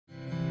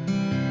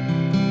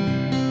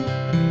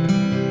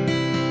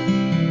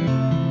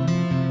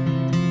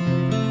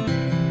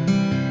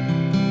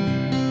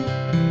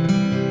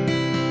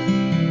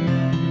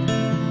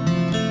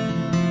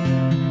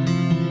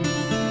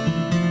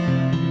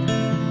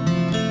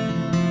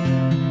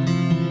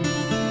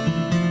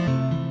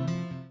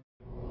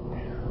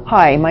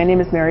Hi, my name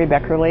is Mary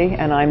Beckerly,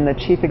 and I'm the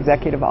Chief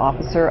Executive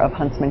Officer of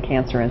Huntsman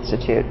Cancer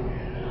Institute.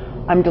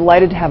 I'm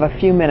delighted to have a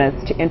few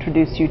minutes to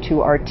introduce you to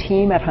our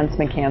team at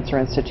Huntsman Cancer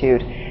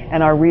Institute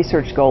and our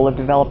research goal of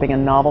developing a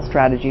novel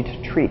strategy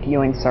to treat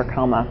Ewing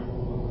sarcoma.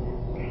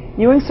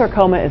 Ewing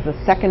sarcoma is the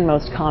second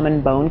most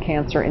common bone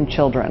cancer in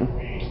children.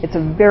 It's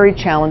a very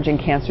challenging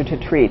cancer to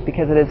treat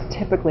because it is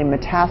typically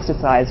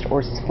metastasized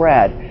or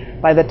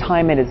spread by the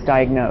time it is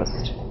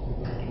diagnosed.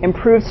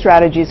 Improved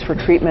strategies for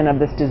treatment of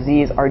this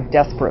disease are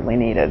desperately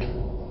needed.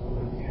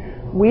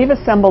 We've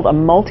assembled a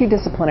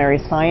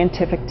multidisciplinary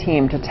scientific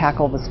team to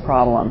tackle this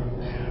problem.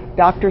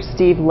 Dr.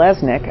 Steve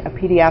Lesnick, a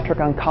pediatric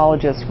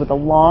oncologist with a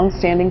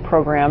long-standing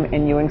program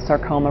in Ewing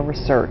sarcoma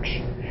research.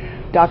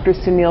 Dr.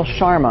 Sunil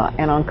Sharma,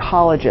 an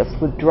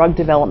oncologist with drug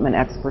development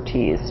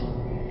expertise.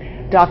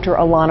 Dr.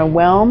 Alana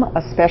Whelm,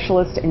 a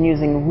specialist in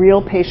using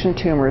real patient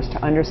tumors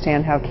to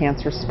understand how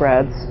cancer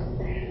spreads.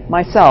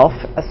 Myself,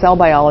 a cell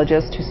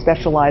biologist who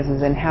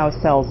specializes in how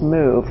cells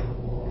move,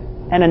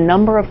 and a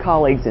number of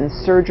colleagues in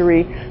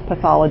surgery,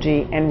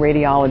 pathology, and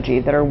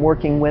radiology that are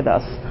working with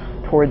us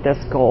toward this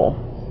goal.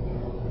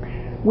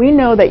 We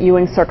know that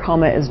Ewing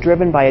sarcoma is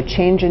driven by a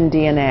change in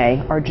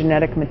DNA, our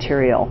genetic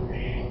material,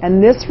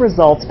 and this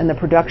results in the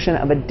production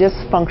of a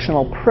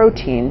dysfunctional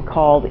protein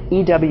called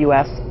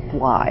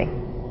EWS-fly.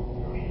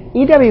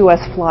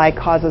 EWS-fly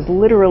causes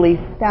literally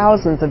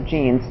thousands of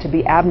genes to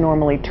be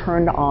abnormally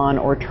turned on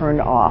or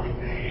turned off,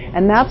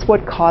 and that's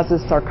what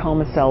causes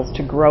sarcoma cells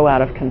to grow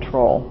out of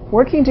control.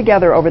 Working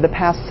together over the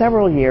past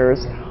several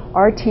years,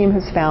 our team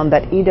has found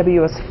that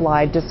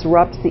EWS-fly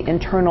disrupts the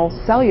internal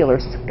cellular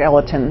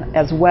skeleton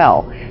as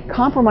well,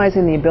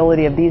 compromising the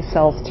ability of these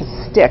cells to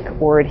stick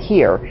or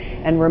adhere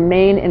and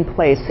remain in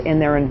place in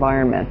their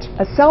environment.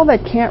 A cell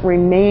that can't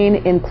remain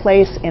in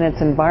place in its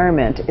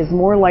environment is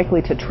more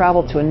likely to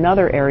travel to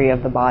another area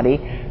of the body,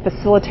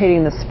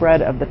 facilitating the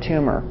spread of the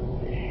tumor.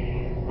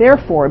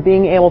 Therefore,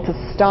 being able to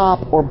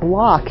stop or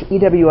block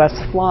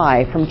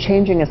EWS-fly from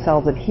changing a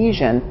cell's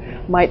adhesion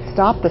might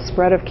stop the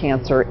spread of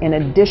cancer in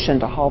addition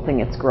to halting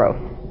its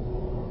growth.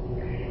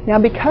 Now,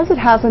 because it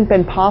hasn't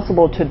been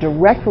possible to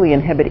directly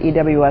inhibit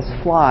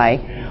EWS-fly,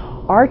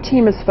 our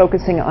team is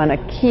focusing on a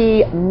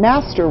key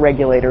master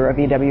regulator of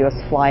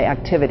EWS-fly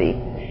activity,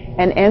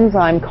 an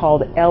enzyme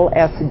called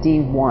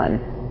LSD1.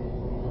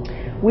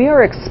 We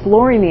are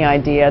exploring the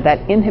idea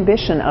that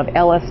inhibition of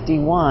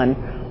LSD1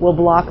 will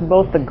block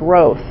both the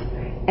growth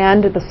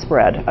and the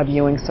spread of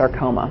Ewing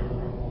sarcoma.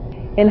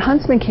 In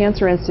Huntsman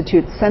Cancer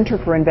Institute's Center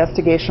for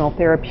Investigational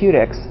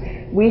Therapeutics,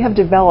 we have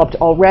developed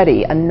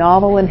already a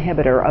novel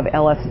inhibitor of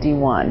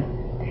LSD1.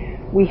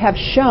 We have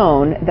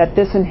shown that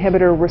this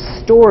inhibitor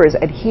restores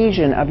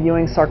adhesion of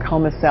Ewing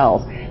sarcoma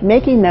cells,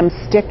 making them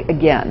stick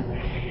again.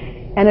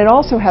 And it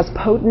also has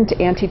potent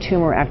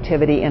anti-tumor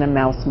activity in a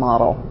mouse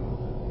model.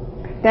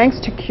 Thanks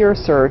to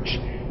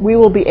CureSearch, we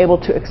will be able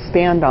to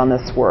expand on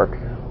this work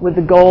with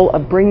the goal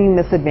of bringing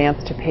this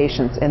advance to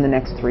patients in the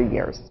next 3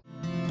 years.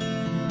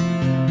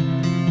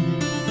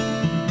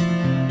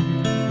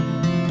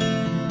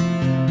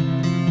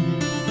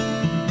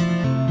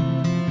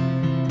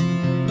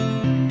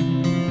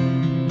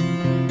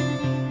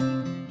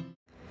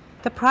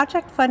 The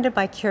project funded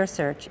by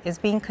CureSearch is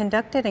being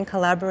conducted in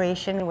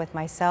collaboration with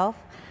myself,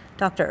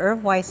 Dr.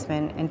 Irv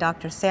Weissman, and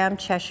Dr. Sam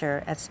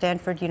Cheshire at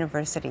Stanford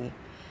University.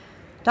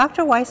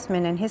 Dr.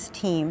 Weissman and his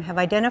team have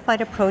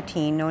identified a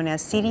protein known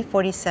as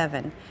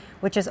CD47,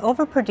 which is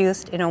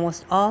overproduced in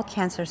almost all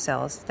cancer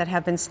cells that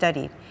have been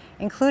studied,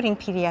 including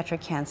pediatric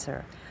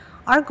cancer.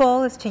 Our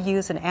goal is to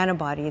use an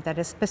antibody that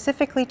is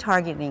specifically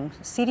targeting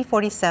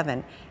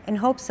CD47 in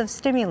hopes of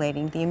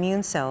stimulating the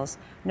immune cells,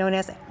 known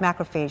as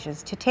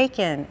macrophages, to take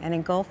in and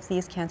engulf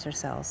these cancer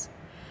cells.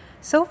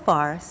 So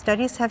far,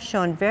 studies have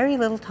shown very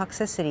little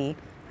toxicity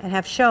and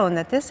have shown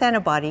that this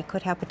antibody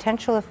could have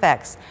potential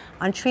effects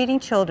on treating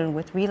children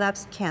with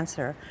relapsed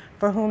cancer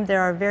for whom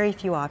there are very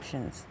few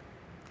options.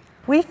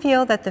 We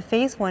feel that the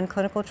Phase 1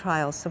 clinical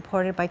trials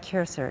supported by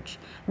CureSearch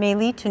may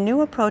lead to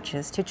new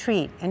approaches to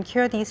treat and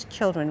cure these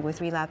children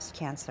with relapsed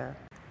cancer.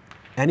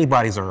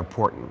 Antibodies are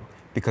important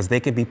because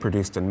they can be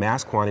produced in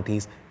mass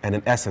quantities and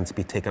in essence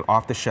be taken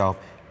off the shelf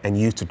and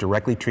used to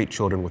directly treat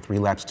children with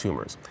relapsed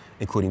tumors,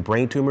 including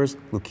brain tumors,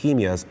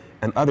 leukemias,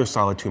 and other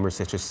solid tumors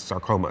such as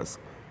sarcomas.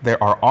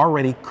 There are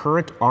already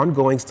current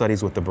ongoing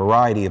studies with a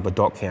variety of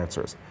adult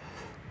cancers.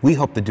 We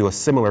hope to do a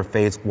similar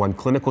Phase 1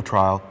 clinical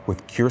trial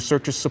with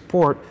CureSearch's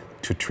support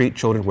to treat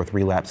children with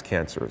relapsed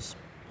cancers.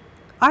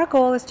 Our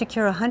goal is to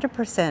cure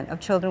 100% of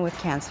children with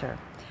cancer.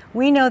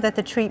 We know that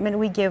the treatment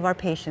we give our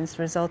patients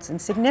results in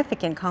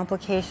significant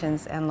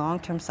complications and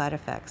long-term side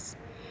effects.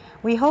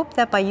 We hope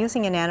that by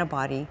using an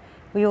antibody,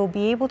 we will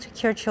be able to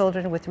cure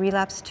children with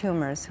relapsed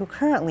tumors who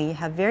currently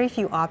have very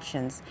few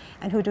options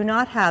and who do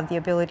not have the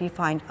ability to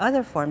find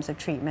other forms of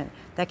treatment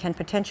that can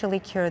potentially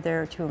cure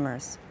their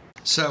tumors.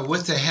 So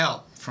with the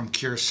help from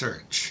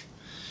CureSearch,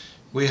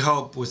 we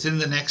hope within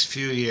the next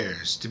few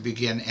years to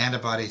begin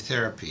antibody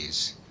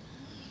therapies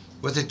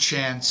with a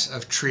chance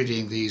of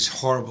treating these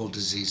horrible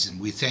diseases. And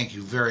we thank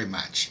you very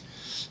much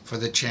for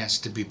the chance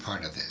to be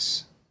part of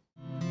this.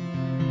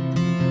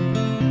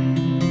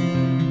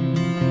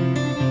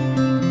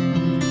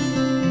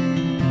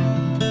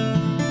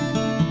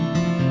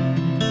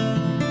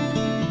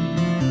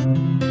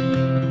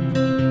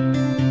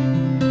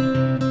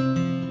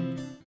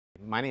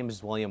 My name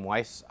is William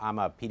Weiss. I'm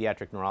a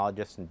pediatric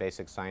neurologist and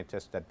basic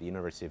scientist at the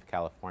University of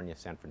California,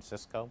 San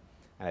Francisco,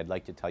 and I'd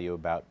like to tell you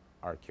about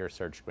our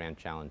CureSearch Grand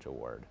Challenge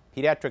Award.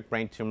 Pediatric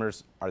brain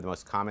tumors are the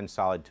most common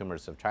solid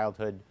tumors of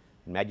childhood.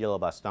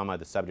 Medulloblastoma,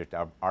 the subject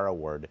of our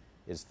award,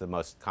 is the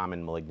most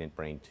common malignant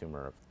brain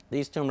tumor.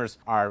 These tumors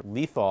are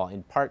lethal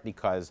in part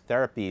because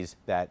therapies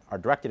that are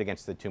directed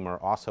against the tumor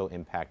also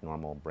impact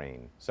normal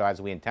brain. So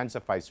as we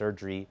intensify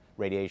surgery,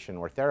 radiation,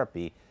 or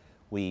therapy,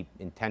 we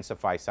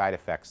intensify side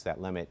effects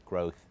that limit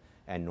growth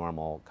and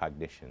normal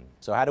cognition.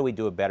 So how do we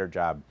do a better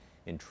job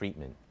in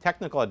treatment?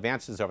 Technical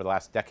advances over the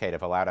last decade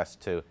have allowed us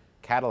to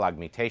catalog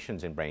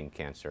mutations in brain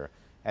cancer,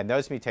 and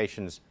those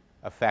mutations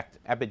affect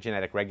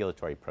epigenetic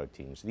regulatory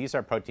proteins. These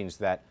are proteins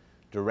that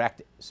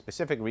direct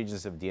specific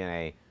regions of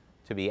DNA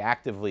to be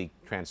actively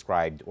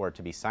transcribed or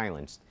to be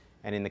silenced.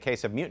 And in the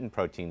case of mutant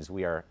proteins,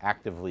 we are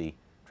actively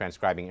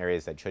transcribing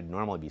areas that should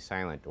normally be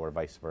silent or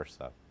vice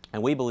versa.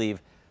 And we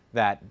believe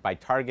that by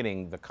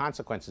targeting the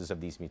consequences of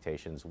these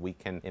mutations, we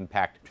can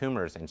impact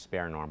tumors and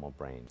spare normal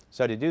brains.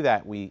 So to do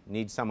that, we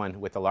need someone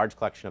with a large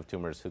collection of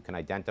tumors who can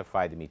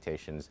identify the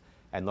mutations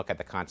and look at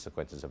the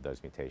consequences of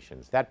those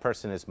mutations. That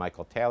person is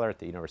Michael Taylor at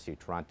the University of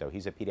Toronto.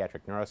 He's a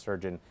pediatric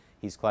neurosurgeon.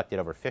 He's collected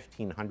over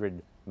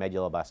 1,500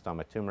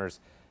 medulloblastoma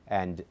tumors,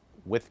 and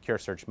with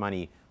CureSearch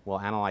money,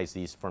 we'll analyze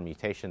these for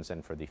mutations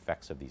and for the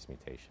effects of these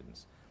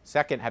mutations.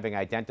 Second, having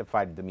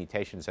identified the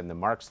mutations and the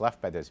marks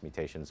left by those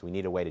mutations, we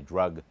need a way to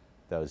drug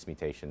those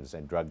mutations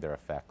and drug their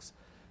effects.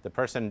 The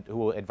person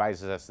who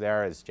advises us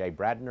there is Jay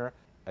Bradner,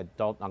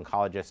 adult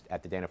oncologist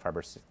at the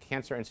Dana-Farber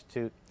Cancer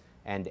Institute,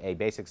 and a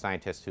basic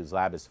scientist whose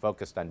lab is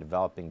focused on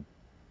developing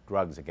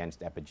drugs against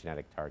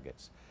epigenetic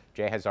targets.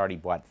 Jay has already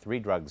brought 3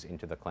 drugs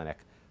into the clinic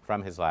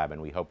from his lab,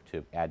 and we hope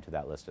to add to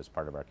that list as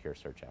part of our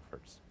CureSearch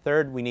efforts.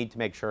 Third, we need to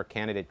make sure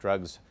candidate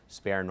drugs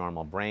spare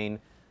normal brain.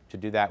 To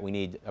do that, we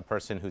need a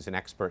person who's an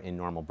expert in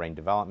normal brain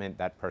development.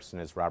 That person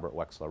is Robert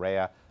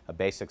Wexler-Rea, a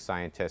basic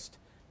scientist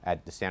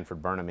at the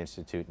Stanford Burnham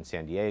Institute in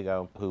San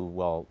Diego, who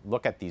will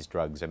look at these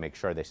drugs and make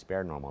sure they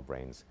spare normal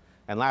brains.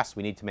 And last,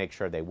 we need to make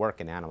sure they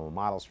work in animal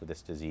models for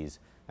this disease,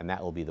 and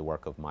that will be the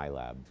work of my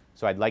lab.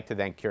 So I'd like to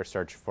thank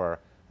CureSearch for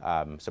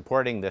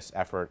supporting this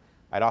effort.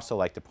 I'd also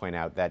like to point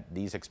out that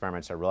these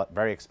experiments are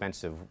very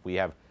expensive. We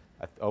have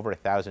over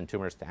 1,000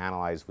 tumors to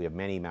analyze. We have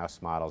many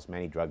mouse models,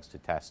 many drugs to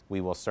test.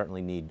 We will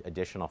certainly need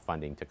additional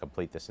funding to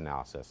complete this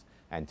analysis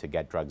and to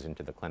get drugs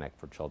into the clinic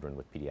for children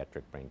with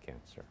pediatric brain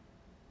cancer.